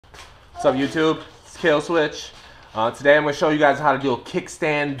What's up, YouTube? It's Kill Switch. Today I'm going to show you guys how to do a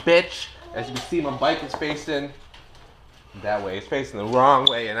kickstand bitch. As you can see, my bike is facing that way. It's facing the wrong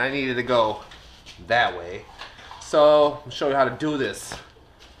way, and I needed to go that way. So I'm going to show you how to do this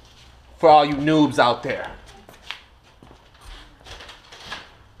for all you noobs out there.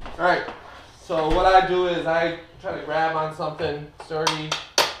 Alright, so what I do is I try to grab on something sturdy,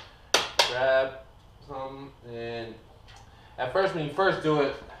 grab something, and at first when you first do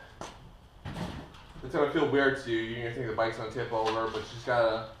it, it's going to feel weird to you. You're going to think the bike's going to tip over, but you just got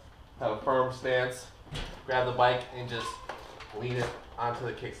to have a firm stance, grab the bike, and just lean it onto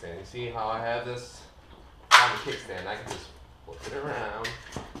the kickstand. You see how I have this on the kickstand? I can just flip it around.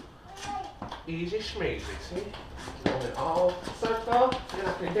 Easy schmeezy, see? And it all circle, and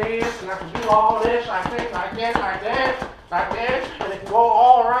I can dance, and I can do all this, like this, like this, like this, like this, and it can go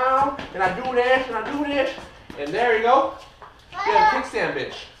all around, and I do this, and I do this, and there you go. You have a kickstand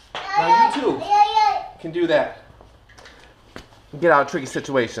bitch. Now you too can do that. Get out of tricky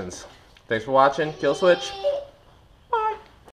situations. Thanks for watching. Kill Switch.